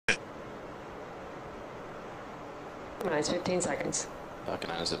Minus 15 seconds. Falcon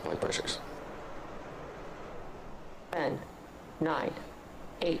 9 is at flight pressures. 10, 9,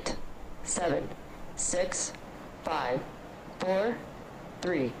 8, 7, 6, 5, 4,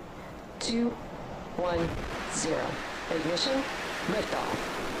 3, 2, 1, 0. Ignition, liftoff.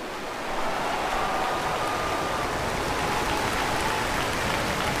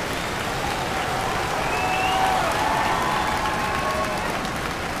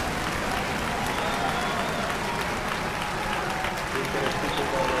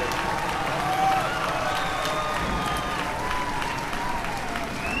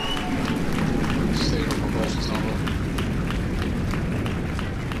 Stable propulsion's normal.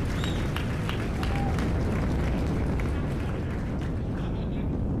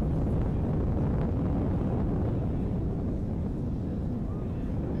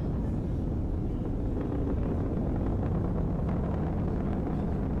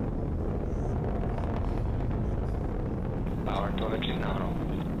 Power telemetry nominal.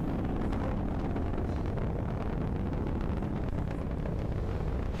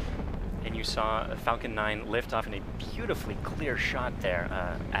 And you saw a Falcon 9 lift off in a beautifully clear shot there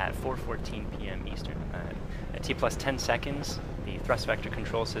at 4:14 p.m. Eastern. At T plus 10 seconds, the thrust vector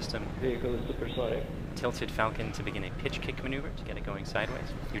control system Vehicle is supersonic. tilted Falcon to begin a pitch kick maneuver to get it going sideways.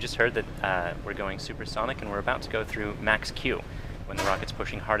 You just heard that we're going supersonic and we're about to go through max Q when the rocket's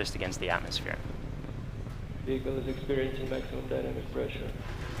pushing hardest against the atmosphere. Vehicle is experiencing maximum dynamic pressure.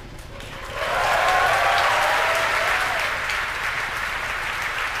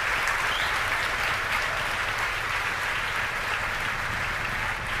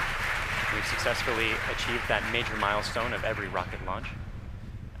 We've successfully achieved that major milestone of every rocket launch.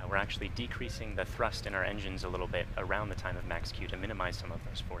 We're actually decreasing the thrust in our engines a little bit around the time of max Q to minimize some of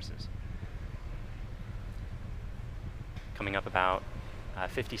those forces. Coming up about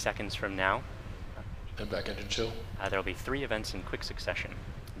 50 seconds from now, And back engine chill. there will be 3 events in quick succession.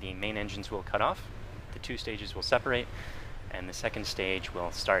 The main engines will cut off, the 2 stages will separate, and the second stage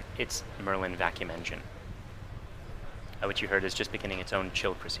will start its Merlin vacuum engine, which you heard is just beginning its own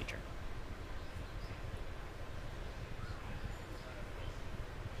chill procedure.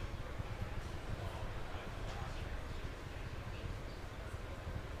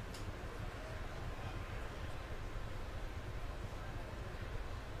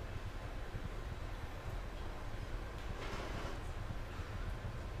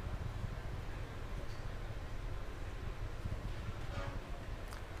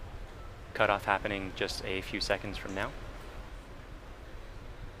 Cutoff happening just a few seconds from now.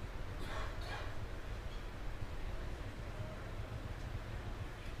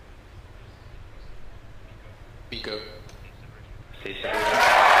 Pico. Stay safe.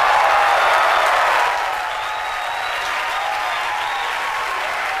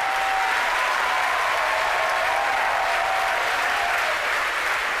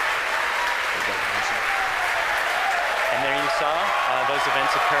 And there you saw those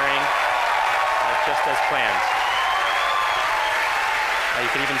events occurring just as planned. You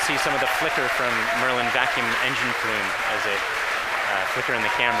could even see some of the flicker from Merlin vacuum engine plume as it flicker in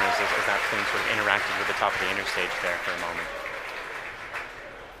the cameras as that plume sort of interacted with the top of the interstage there for a moment.